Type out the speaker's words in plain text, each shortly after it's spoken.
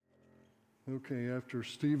Okay, after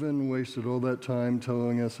Stephen wasted all that time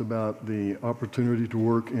telling us about the opportunity to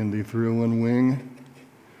work in the 301 wing,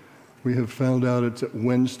 we have found out it's at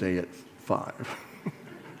Wednesday at 5.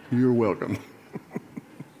 You're welcome.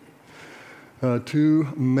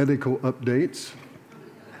 Two medical updates.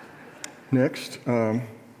 Next,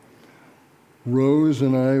 Rose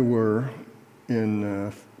and I were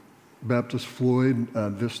in Baptist Floyd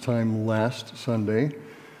this time last Sunday,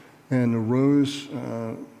 and Rose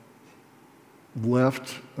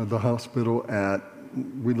left the hospital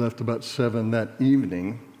we left about 7 that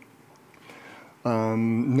evening.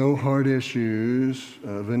 No heart issues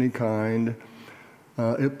of any kind.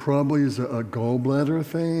 It probably is a gallbladder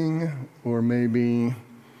thing, or maybe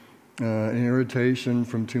an irritation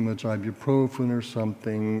from too much ibuprofen or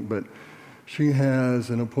something, but she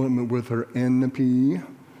has an appointment with her NP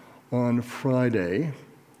on Friday,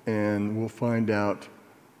 and we'll find out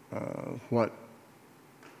what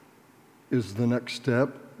is the next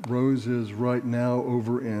step. Rose is right now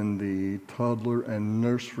over in the toddler and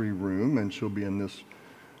nursery room, and she'll be in this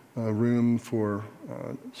room for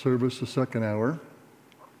service the second hour.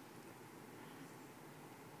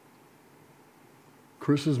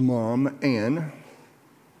 Chris's mom, Ann,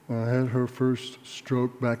 had her first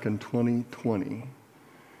stroke back in 2020.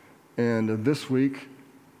 And this week,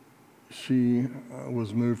 she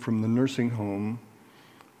was moved from the nursing home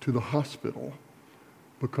to the hospital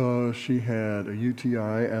because she had a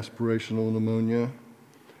UTI, aspirational pneumonia,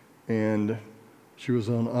 and she was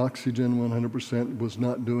on oxygen 100%, was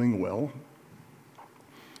not doing well.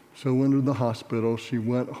 So went to the hospital. She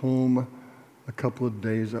went home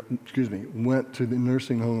went to the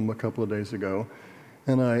nursing home a couple of days ago,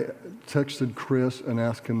 and I texted Chris and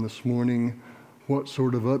asked him this morning what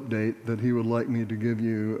sort of update that he would like me to give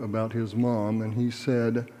you about his mom, and he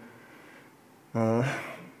said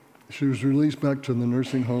she was released back to the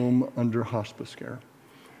nursing home under hospice care.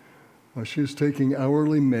 She is taking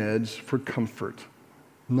hourly meds for comfort,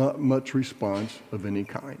 not much response of any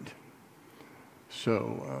kind.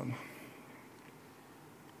 So,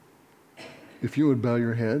 if you would bow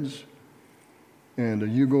your heads,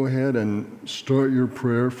 and you go ahead and start your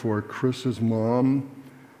prayer for Chris's mom,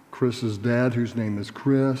 Chris's dad, whose name is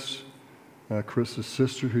Chris, Chris's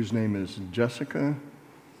sister, whose name is Jessica,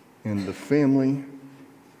 and the family.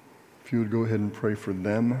 If you would go ahead and pray for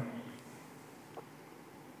them.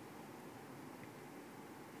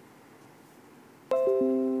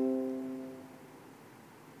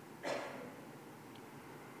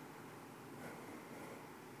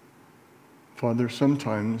 Father,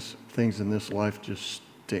 sometimes things in this life just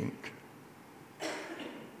stink.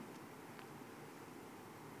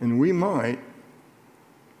 And we might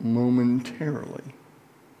momentarily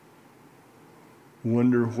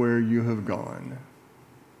wonder where you have gone.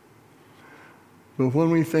 But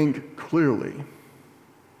when we think clearly,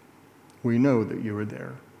 we know that you are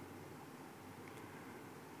there.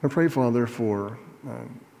 I pray, Father, for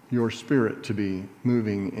your Spirit to be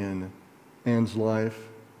moving in Ann's life,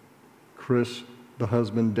 Chris, the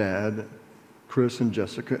husband, dad, Chris and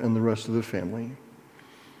Jessica, and the rest of the family,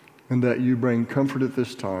 and that you bring comfort at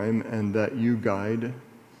this time, and that you guide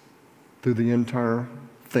through the entire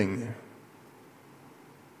thing.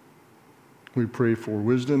 We pray for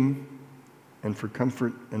wisdom and for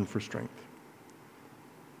comfort and for strength.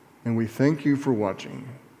 And we thank you for watching,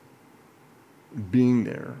 being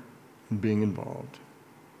there, and being involved.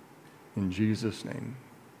 In Jesus' name,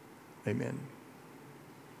 amen.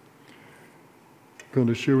 I'm going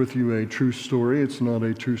to share with you a true story. It's not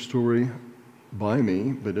a true story by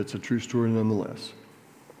me, but it's a true story nonetheless.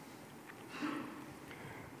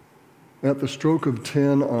 At the stroke of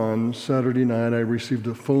 10 on Saturday night, I received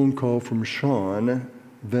a phone call from Sean,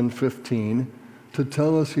 then 15, to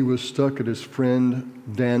tell us he was stuck at his friend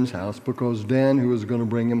Dan's house because Dan, who was going to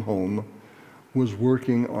bring him home, was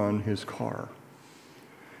working on his car.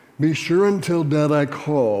 Be sure and tell Dad I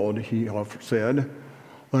called, he said.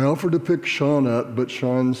 I offered to pick Sean up, but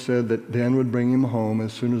Sean said that Dan would bring him home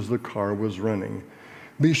as soon as the car was running.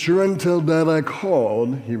 Be sure and tell Dad I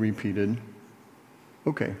called, he repeated.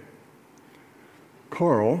 Okay.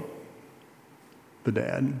 Carl, the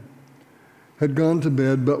dad, had gone to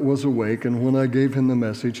bed but was awake, and when I gave him the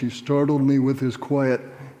message, he startled me with his quiet,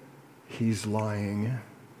 "He's lying."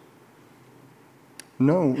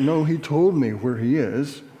 No, he told me where he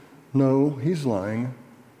is. No, he's lying.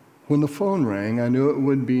 When the phone rang, I knew it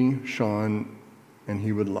would be Sean, and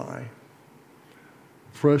he would lie.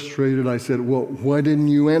 Frustrated, I said, well, why didn't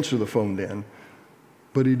you answer the phone then?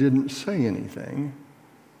 But he didn't say anything.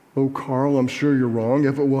 Oh, Carl, I'm sure you're wrong.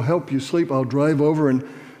 If it will help you sleep, I'll drive over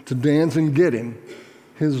to Dan's and get him.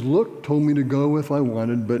 His look told me to go if I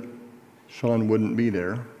wanted, but Sean wouldn't be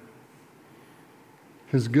there.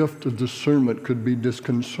 His gift of discernment could be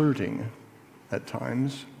disconcerting at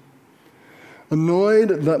times. Annoyed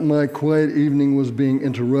that my quiet evening was being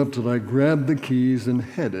interrupted, I grabbed the keys and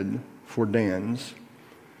headed for Dan's.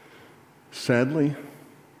 Sadly,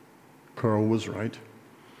 Carl was right.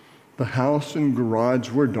 The house and garage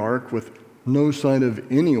were dark with no sign of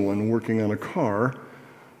anyone working on a car.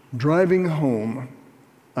 Driving home,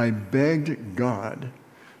 I begged God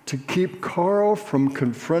to keep Carl from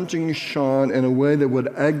confronting Sean in a way that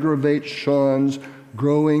would aggravate Sean's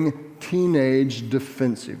growing teenage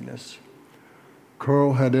defensiveness.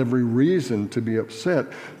 Carl had every reason to be upset,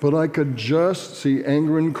 but I could just see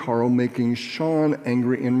anger in Carl making Sean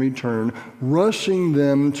angry in return, rushing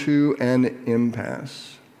them to an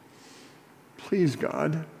impasse. Please,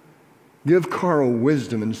 God, give Carl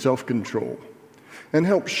wisdom and self-control, and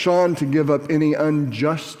help Sean to give up any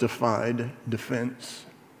unjustified defense.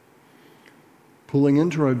 Pulling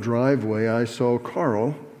into our driveway, I saw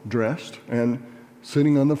Carl dressed and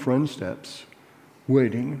sitting on the front steps,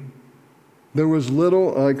 waiting. There was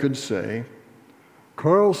little I could say.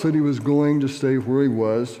 Carl said he was going to stay where he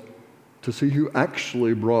was to see who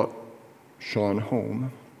actually brought Sean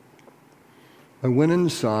home. I went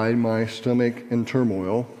inside, my stomach in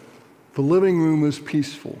turmoil. The living room was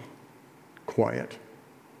peaceful, quiet.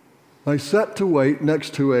 I sat to wait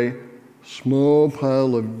next to a small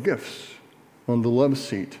pile of gifts on the love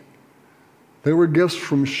seat. They were gifts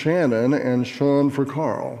from Shannon and Sean for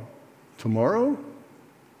Carl. Tomorrow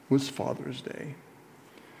was Father's Day.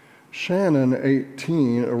 Shannon,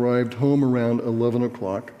 18, arrived home around 11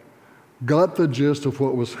 o'clock, got the gist of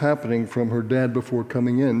what was happening from her dad before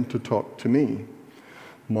coming in to talk to me.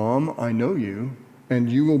 Mom, I know you, and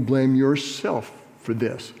you will blame yourself for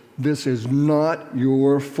this. This is not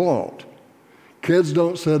your fault. Kids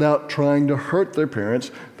don't set out trying to hurt their parents.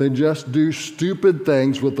 They just do stupid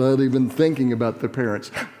things without even thinking about their parents.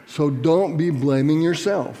 So don't be blaming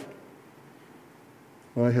yourself.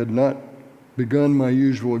 I had not begun my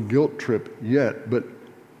usual guilt trip yet, but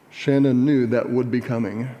Shannon knew that would be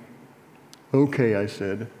coming. Okay, I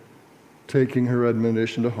said, taking her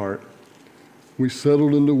admonition to heart. We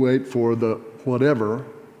settled in to wait for the whatever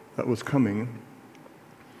that was coming.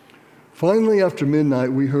 Finally, after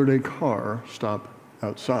midnight, we heard a car stop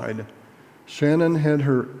outside. Shannon had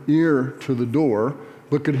her ear to the door,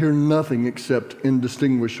 but could hear nothing except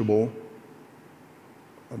indistinguishable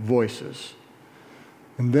voices.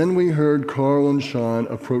 And then we heard Carl and Sean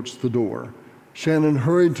approach the door. Shannon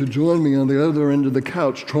hurried to join me on the other end of the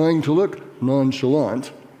couch, trying to look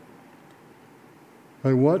nonchalant.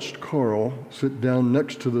 I watched Carl sit down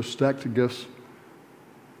next to the stacked gifts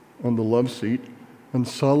on the love seat and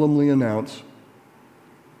solemnly announce,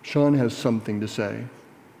 Sean has something to say.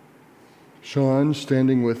 Sean,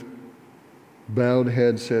 standing with bowed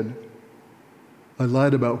head, said, I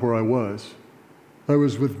lied about where I was. I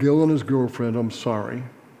was with Gil and his girlfriend. I'm sorry.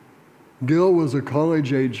 Gil was a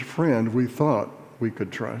college-age friend we thought we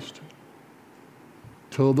could trust.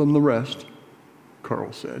 Tell them the rest,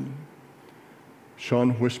 Carl said.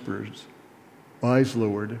 Sean whispers, eyes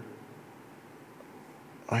lowered.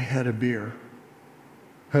 I had a beer.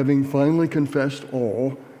 Having finally confessed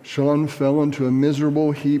all, Sean fell into a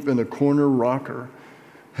miserable heap in a corner rocker.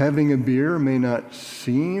 Having a beer may not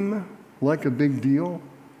seem like a big deal,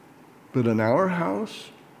 but in our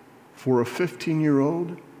house, for a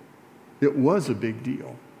 15-year-old, it was a big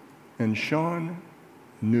deal, and Sean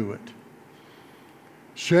knew it.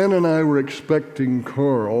 Shannon and I were expecting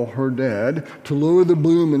Carl, her dad, to lower the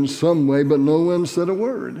bloom in some way, but no one said a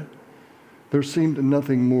word. There seemed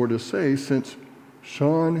nothing more to say since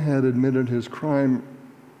Sean had admitted his crime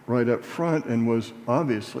right up front and was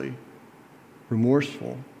obviously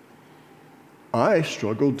remorseful. I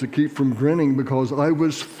struggled to keep from grinning because I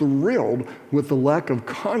was thrilled with the lack of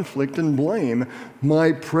conflict and blame.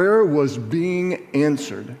 My prayer was being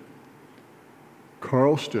answered.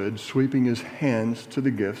 Carl stood, sweeping his hands to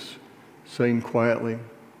the gifts, saying quietly,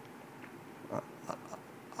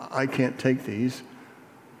 I can't take these.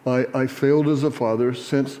 I failed as a father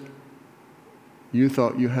since you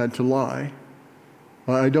thought you had to lie.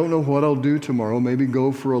 I don't know what I'll do tomorrow, maybe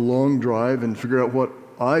go for a long drive and figure out what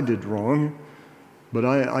I did wrong. But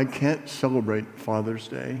I can't celebrate Father's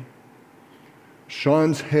Day.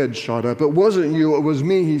 Sean's head shot up. It wasn't you, it was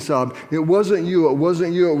me, he sobbed. It wasn't you, it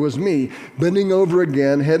wasn't you, it was me. Bending over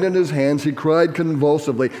again, head in his hands, he cried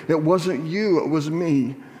convulsively. It wasn't you, it was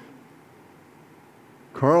me.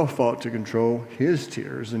 Carl fought to control his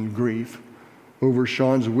tears and grief over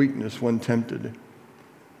Sean's weakness when tempted.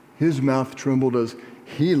 His mouth trembled as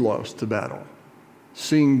he lost the battle.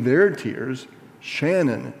 Seeing their tears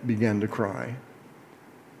Shannon began to cry.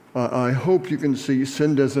 I hope you can see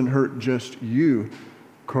sin doesn't hurt just you,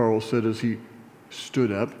 Carl said as he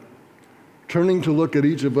stood up. Turning to look at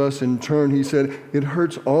each of us in turn, he said, it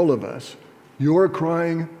hurts all of us. You're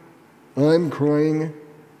crying, I'm crying,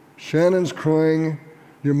 Shannon's crying,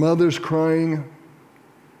 your mother's crying.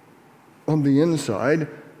 On the inside,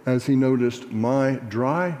 as he noticed my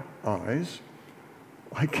dry eyes,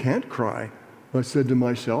 I can't cry, I said to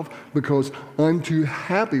myself, because I'm too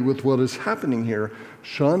happy with what is happening here.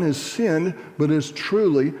 Sean has sinned, but is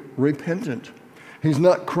truly repentant. He's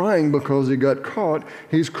not crying because he got caught.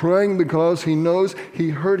 He's crying because he knows he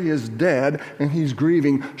hurt his dad and he's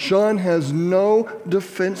grieving. Sean has no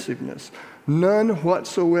defensiveness, none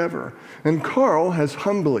whatsoever. And Carl has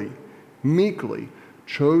humbly, meekly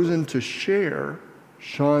chosen to share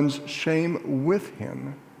Sean's shame with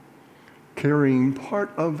him, carrying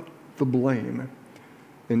part of the blame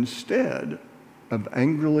instead of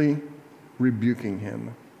angrily rebuking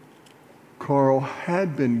him. Carl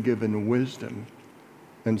had been given wisdom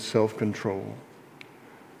and self-control.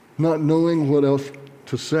 Not knowing what else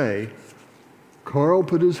to say, Carl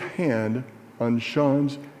put his hand on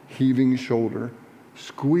Sean's heaving shoulder,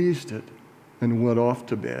 squeezed it, and went off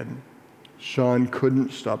to bed. Sean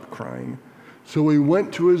couldn't stop crying, so he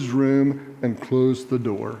went to his room and closed the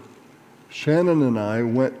door. Shannon and I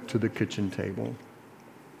went to the kitchen table.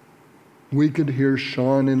 We could hear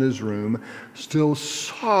Sean in his room, still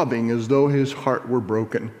sobbing as though his heart were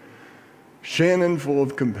broken. Shannon, full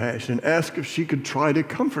of compassion, asked if she could try to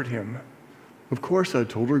comfort him. Of course, I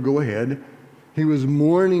told her, go ahead. He was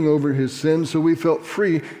mourning over his sin, so we felt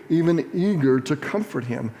free, even eager to comfort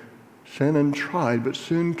him. Shannon tried, but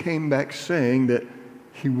soon came back saying that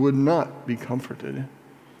he would not be comforted.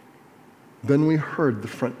 Then we heard the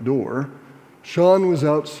front door. Sean was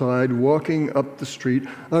outside, walking up the street.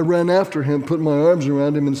 I ran after him, put my arms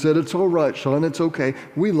around him, and said, it's all right, Sean, it's okay.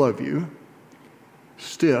 We love you.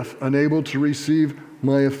 Stiff, unable to receive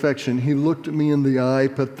my affection, he looked at me in the eye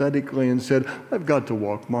pathetically and said, I've got to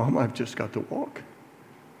walk, Mom. I've just got to walk.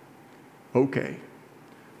 Okay,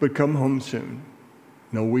 but come home soon.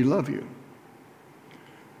 No, we love you.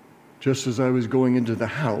 Just as I was going into the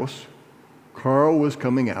house, Carl was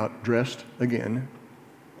coming out, dressed again.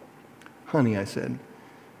 Honey, I said,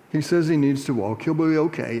 he says he needs to walk. He'll be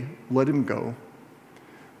okay. Let him go.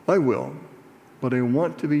 I will, but I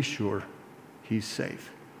want to be sure he's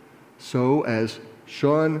safe. So as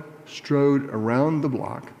Sean strode around the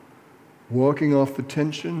block, walking off the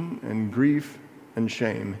tension and grief and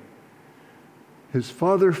shame, his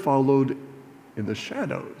father followed in the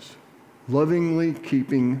shadows, lovingly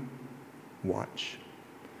keeping watch.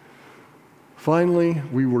 Finally,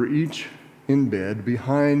 we were each in bed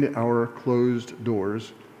behind our closed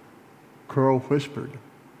doors. Carl whispered,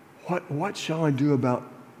 What shall I do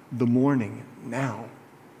about the morning now?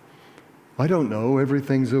 I don't know.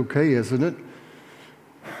 Everything's okay, isn't it?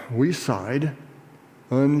 We sighed,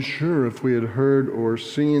 unsure if we had heard or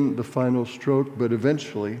seen the final stroke, but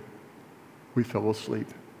eventually we fell asleep.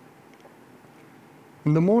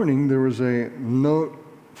 In the morning, there was a note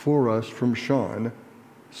for us from Sean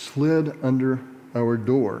slid under our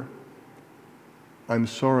door. I'm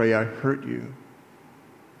sorry I hurt you.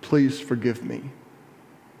 Please forgive me.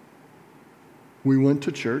 We went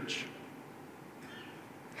to church,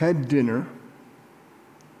 had dinner,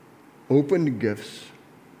 opened gifts,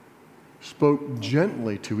 spoke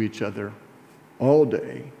gently to each other all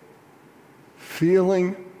day,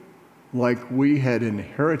 feeling like we had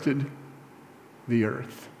inherited the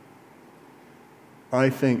earth. I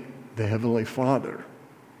think the Heavenly Father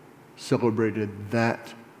celebrated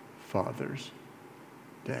that Father's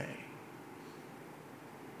Day.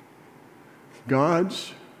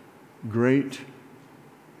 God's great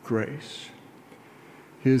grace,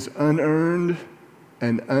 His unearned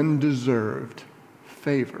and undeserved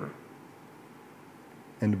favor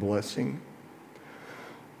and blessing.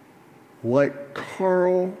 Like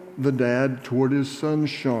Carl, the dad, toward his son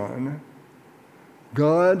Sean,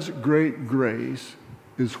 God's great grace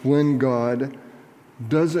is when God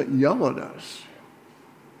doesn't yell at us,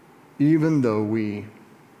 even though we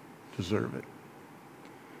deserve it.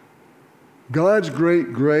 God's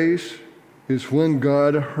great grace is when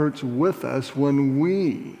God hurts with us when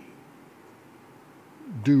we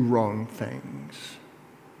do wrong things.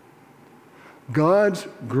 God's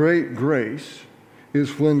great grace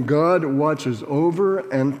is when God watches over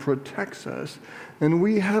and protects us, and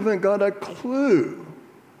we haven't got a clue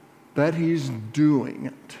that He's doing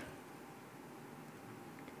it.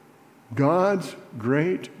 God's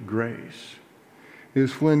great grace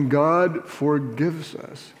is when God forgives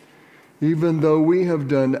us, even though we have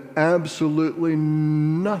done absolutely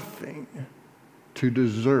nothing to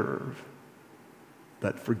deserve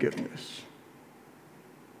that forgiveness.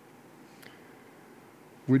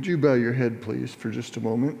 Would you bow your head, please, for just a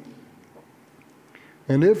moment?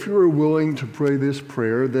 And if you are willing to pray this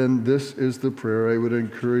prayer, then this is the prayer I would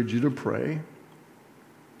encourage you to pray.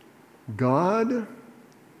 God,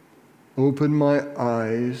 open my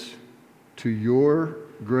eyes to your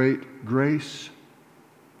great grace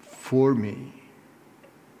for me.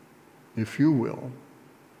 If you will,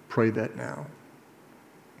 pray that now.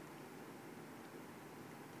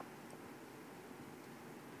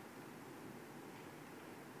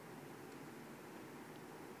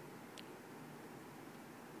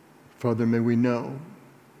 Father, may we know,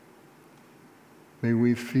 may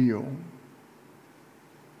we feel,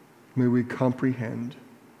 may we comprehend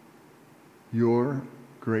your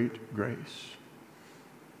great grace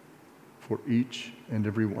for each and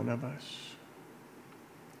every one of us.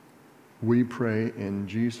 We pray in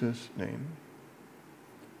Jesus' name.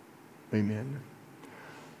 Amen.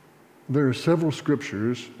 There are several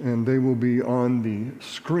scriptures, and they will be on the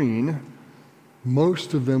screen.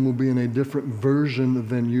 Most of them will be in a different version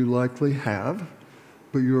than you likely have,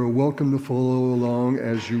 but you are welcome to follow along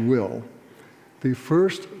as you will. The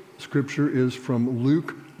first scripture is from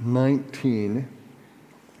Luke 19,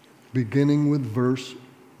 beginning with verse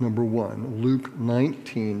number 1. Luke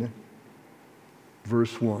 19,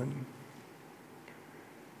 verse 1.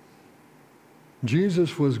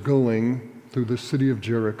 Jesus was going through the city of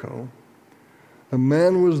Jericho. A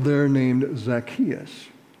man was there named Zacchaeus,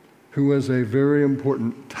 who was a very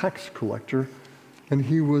important tax collector, and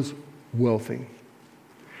he was wealthy.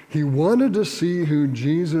 He wanted to see who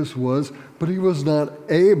Jesus was, but he was not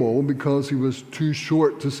able because he was too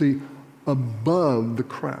short to see above the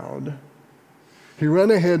crowd. He ran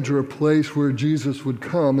ahead to a place where Jesus would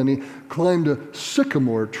come, and he climbed a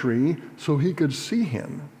sycamore tree so he could see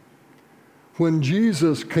him. When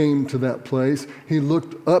Jesus came to that place, he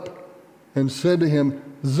looked up and said to him,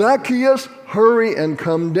 "Zacchaeus, hurry and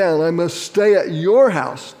come down. I must stay at your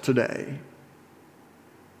house today."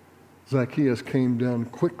 Zacchaeus came down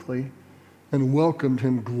quickly and welcomed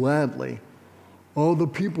him gladly. All the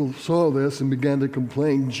people saw this and began to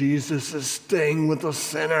complain, "Jesus is staying with a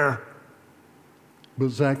sinner." But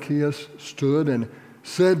Zacchaeus stood and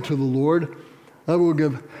said to the Lord, "I will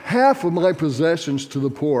give half of my possessions to the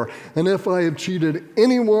poor, and if I have cheated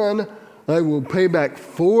anyone, I will pay back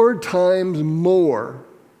 4 times more."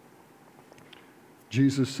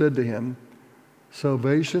 Jesus said to him,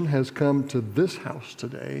 "Salvation has come to this house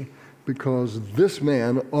today, because this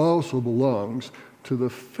man also belongs to the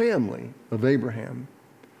family of Abraham.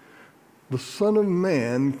 The Son of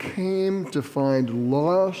Man came to find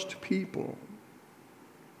lost people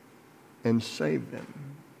and save them."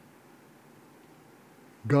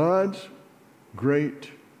 God's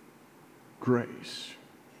great grace.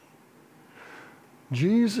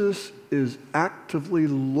 Jesus is actively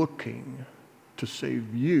looking to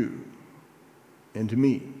save you and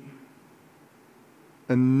me,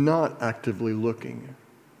 and not actively looking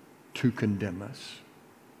to condemn us,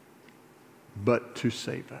 but to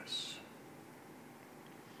save us.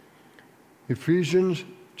 Ephesians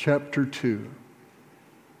chapter 2,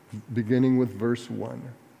 beginning with verse 1.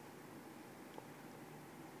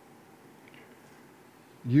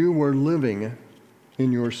 You were living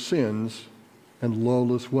in your sins and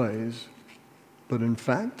lawless ways, but in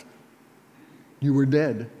fact, you were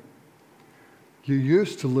dead. You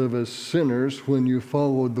used to live as sinners when you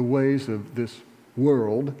followed the ways of this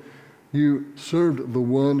world. You served the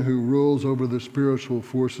one who rules over the spiritual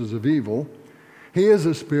forces of evil. He is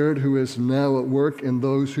a spirit who is now at work in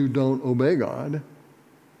those who don't obey God.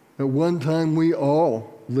 At one time, we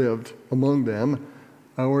all lived among them.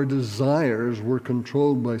 Our desires were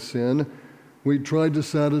controlled by sin. We tried to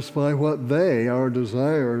satisfy what our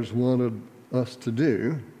desires, wanted us to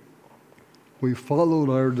do. We followed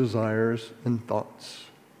our desires and thoughts.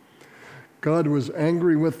 God was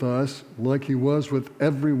angry with us like he was with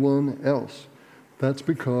everyone else. That's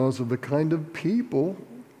because of the kind of people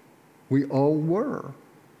we all were.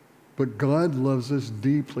 But God loves us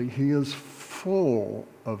deeply. He is full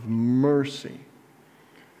of mercy.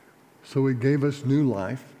 So he gave us new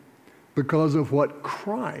life because of what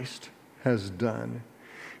Christ has done.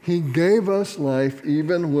 He gave us life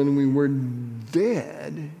even when we were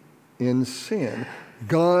dead in sin.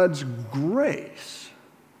 God's grace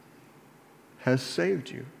has saved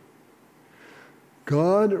you.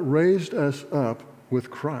 God raised us up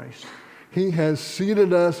with Christ. He has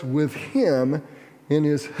seated us with him in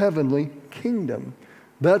his heavenly kingdom.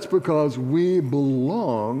 That's because we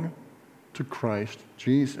belong to Christ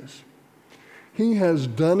Jesus. He has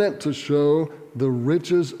done it to show the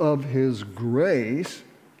riches of his grace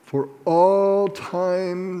for all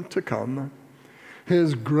time to come.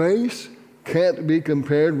 His grace can't be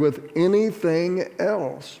compared with anything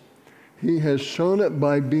else. He has shown it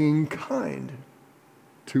by being kind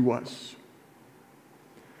to us.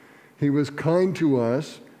 He was kind to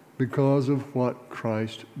us because of what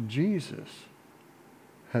Christ Jesus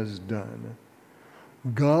has done.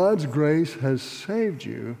 God's grace has saved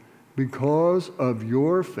you because of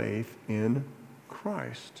your faith in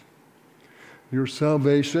Christ. Your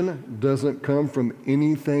salvation doesn't come from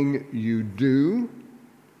anything you do.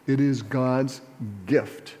 It is God's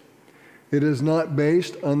gift. It is not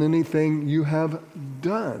based on anything you have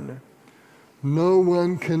done. No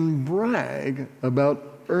one can brag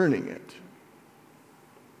about earning it.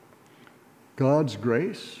 God's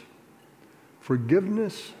grace,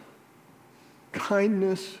 forgiveness,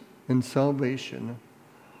 kindness, and salvation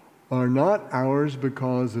are not ours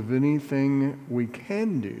because of anything we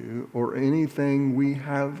can do or anything we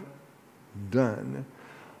have done.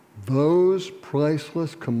 Those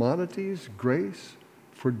priceless commodities, grace,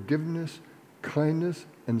 forgiveness, kindness,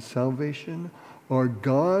 and salvation, are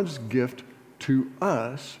God's gift to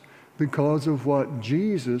us because of what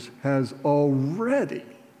Jesus has already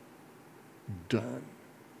done.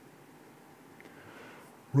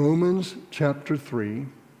 Romans chapter 3,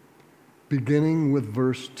 beginning with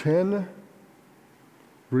verse 10,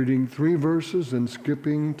 reading 3 verses and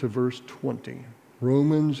skipping to verse 20.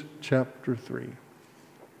 Romans chapter 3.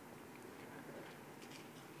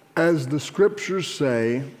 As the scriptures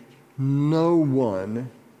say, no one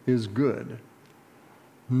is good.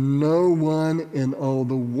 No one in all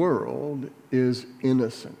the world is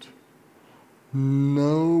innocent.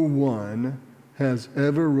 No one has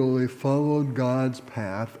ever really followed God's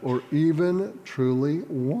path or even truly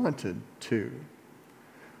wanted to.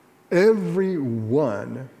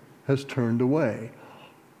 Everyone has turned away.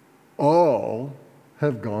 All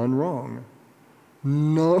have gone wrong.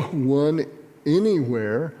 No one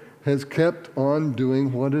anywhere has kept on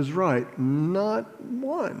doing what is right. Not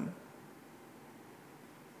one.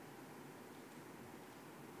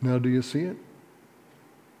 Now, do you see it?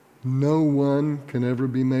 No one can ever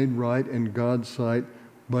be made right in God's sight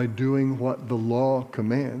by doing what the law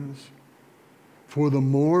commands. For the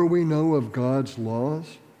more we know of God's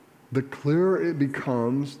laws, the clearer it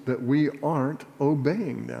becomes that we aren't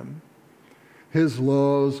obeying them. His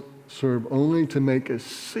laws serve only to make us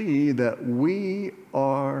see that we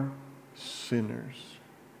are sinners.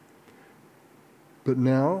 But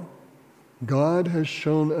now, God has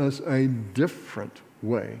shown us a different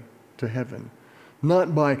way to heaven.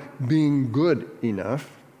 Not by being good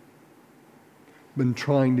enough, but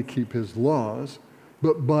trying to keep his laws,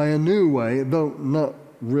 but by a new way, though not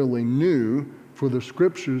really new, for the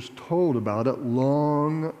scriptures told about it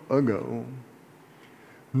long ago.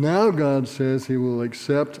 Now God says he will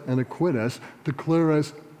accept and acquit us, declare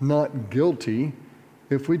us not guilty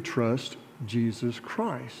if we trust Jesus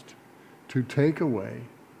Christ to take away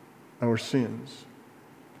our sins.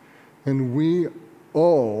 And we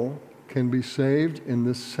all can be saved in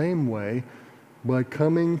the same way by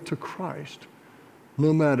coming to Christ,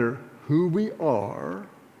 no matter who we are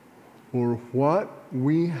or what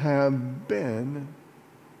we have been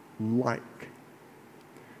like.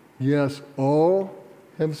 Yes, all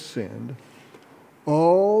have sinned.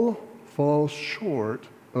 All fall short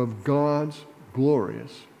of God's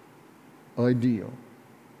glorious ideal.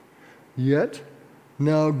 Yet,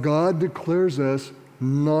 now God declares us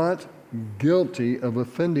not guilty of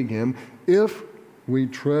offending him if we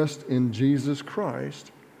trust in Jesus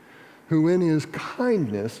Christ, who in his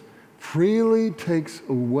kindness freely takes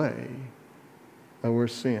away our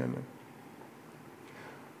sin.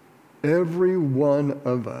 Every one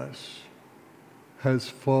of us has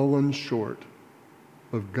fallen short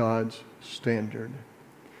of God's standard.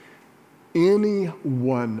 Any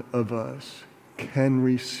one of us can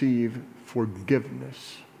receive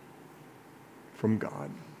forgiveness from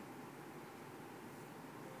God.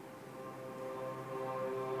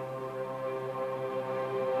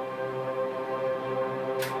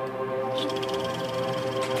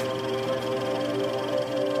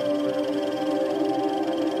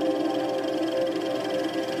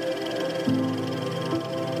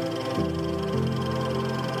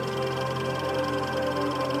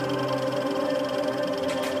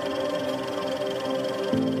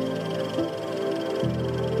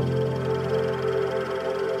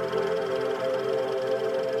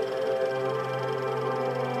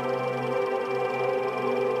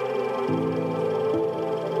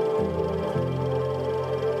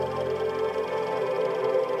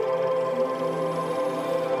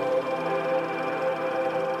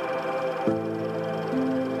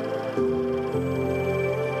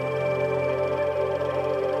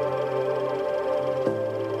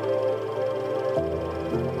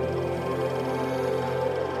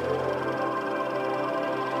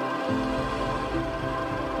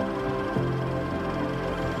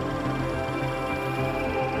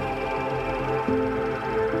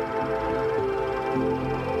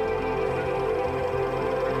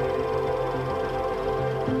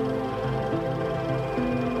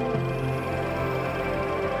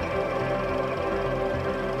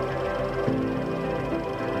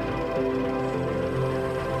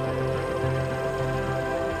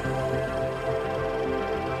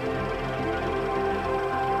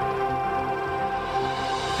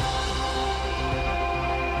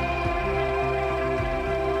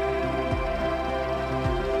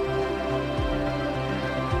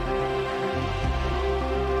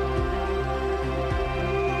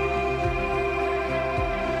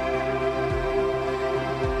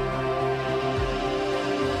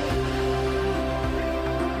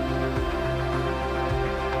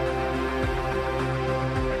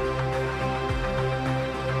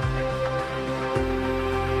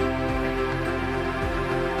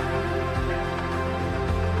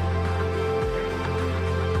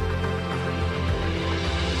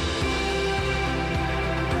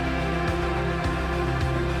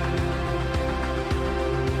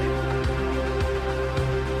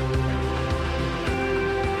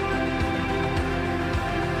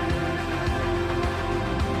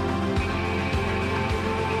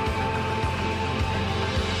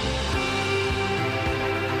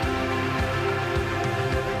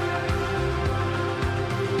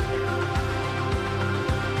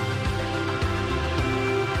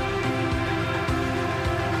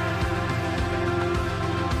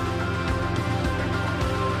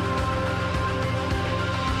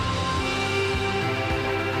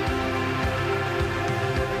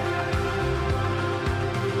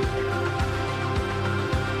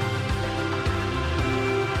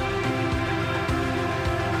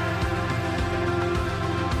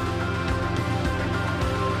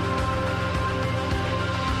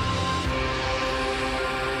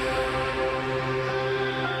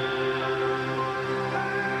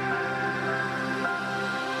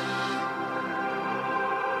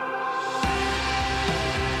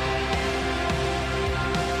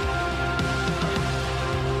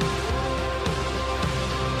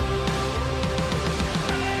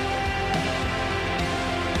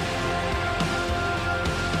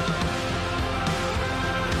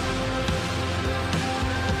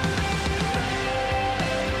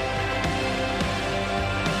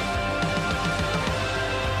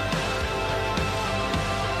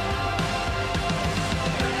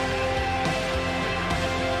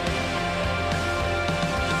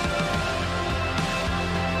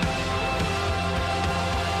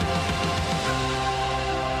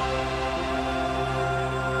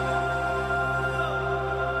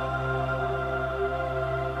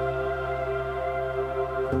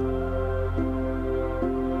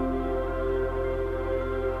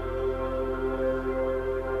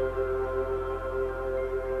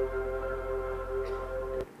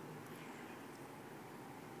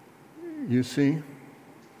 You see,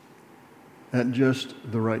 at just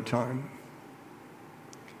the right time,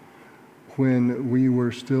 when we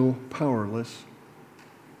were still powerless,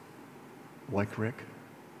 like Rick,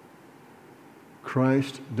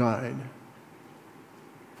 Christ died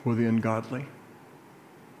for the ungodly.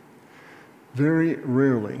 Very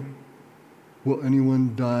rarely will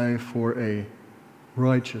anyone die for a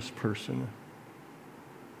righteous person,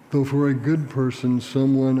 though for a good person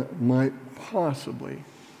someone might possibly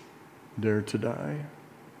dare to die.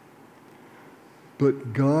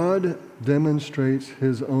 But God demonstrates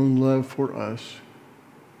his own love for us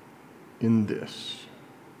in this: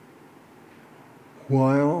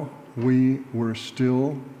 while we were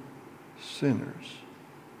still sinners,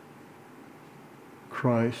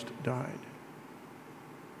 Christ died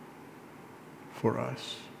for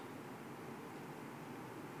us.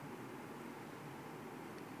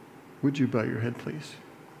 Would you bow your head, please?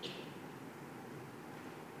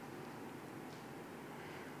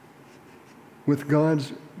 With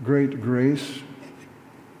God's great grace,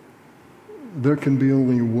 there can be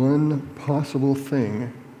only one possible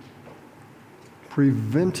thing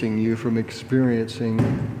preventing you from experiencing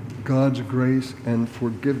God's grace and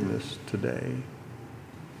forgiveness today.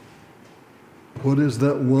 What is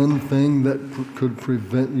that one thing that could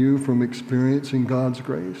prevent you from experiencing God's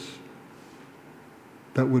grace?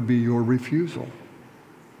 That would be your refusal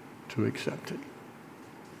to accept it.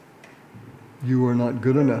 You are not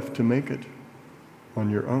good enough to make it on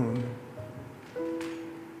your own.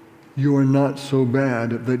 You are not so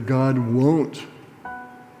bad that God won't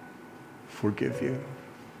forgive you.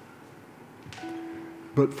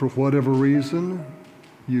 But for whatever reason,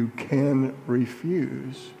 you can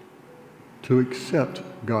refuse to accept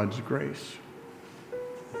God's grace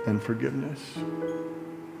and forgiveness.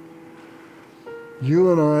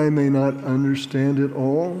 You and I may not understand it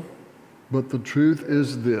all, but the truth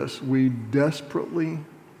is this: we desperately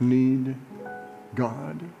need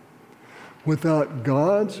God. Without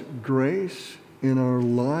God's grace in our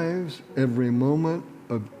lives every moment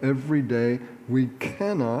of every day, we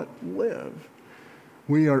cannot live.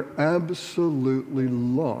 We are absolutely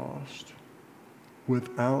lost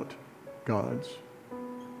without God's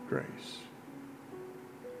grace.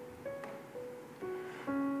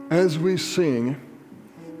 As we sing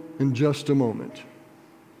in just a moment,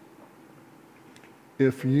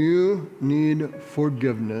 if you need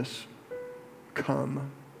forgiveness, come.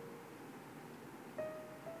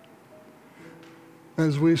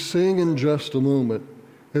 As we sing in just a moment,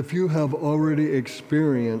 if you have already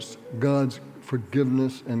experienced God's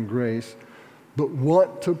forgiveness and grace, but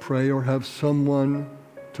want to pray or have someone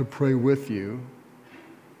to pray with you,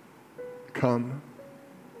 come.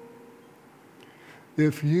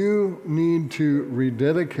 If you need to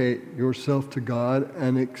rededicate yourself to God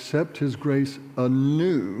and accept his grace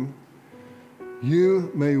anew,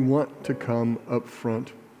 you may want to come up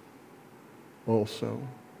front also.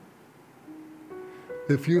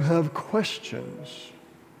 If you have questions,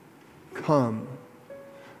 come,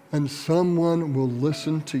 and someone will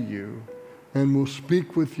listen to you and will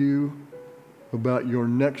speak with you about your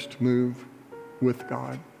next move with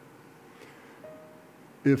God.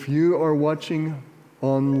 If you are watching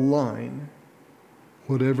online,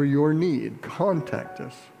 whatever your need, contact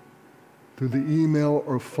us through the email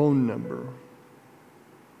or phone number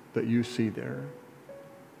that you see there.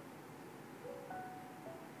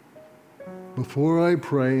 Before I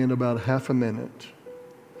pray in about half a minute,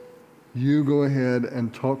 you go ahead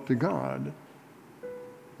and talk to God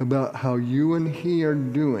about how you and he are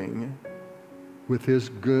doing with his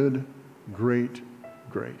good, great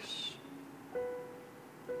grace.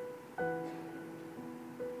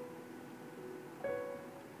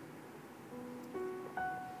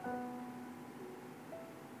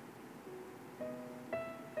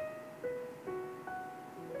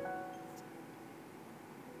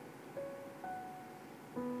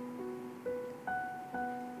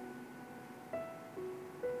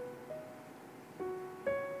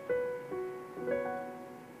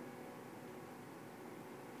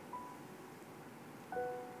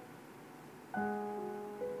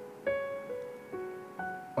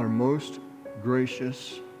 Our most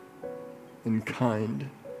gracious and kind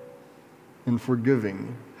and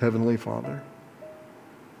forgiving Heavenly Father,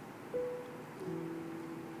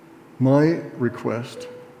 my request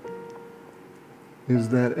is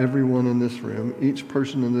that everyone in this room, each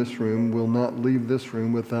person in this room, will not leave this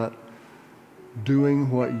room without doing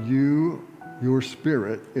what your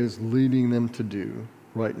Spirit is leading them to do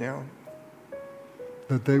right now.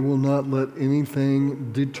 That they will not let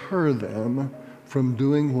anything deter them from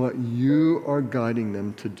doing what you are guiding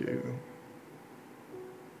them to do.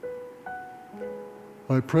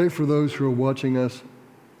 I pray for those who are watching us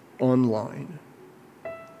online,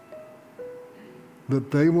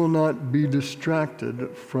 that they will not be distracted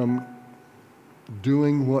from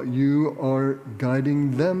doing what you are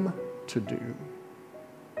guiding them to do.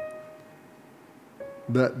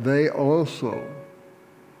 That they also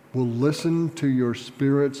will listen to your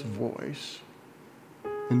Spirit's voice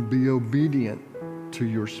and be obedient to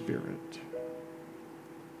your Spirit.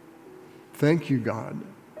 Thank you, God,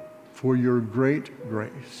 for your great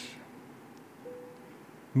grace.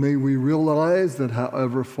 May we realize that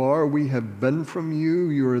however far we have been from you,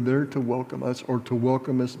 you are there to welcome us or to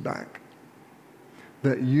welcome us back.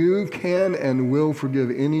 That you can and will forgive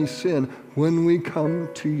any sin when we come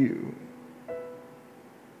to you.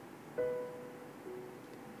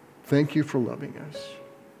 Thank you for loving us.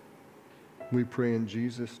 We pray in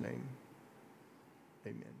Jesus' name.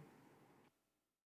 Amen.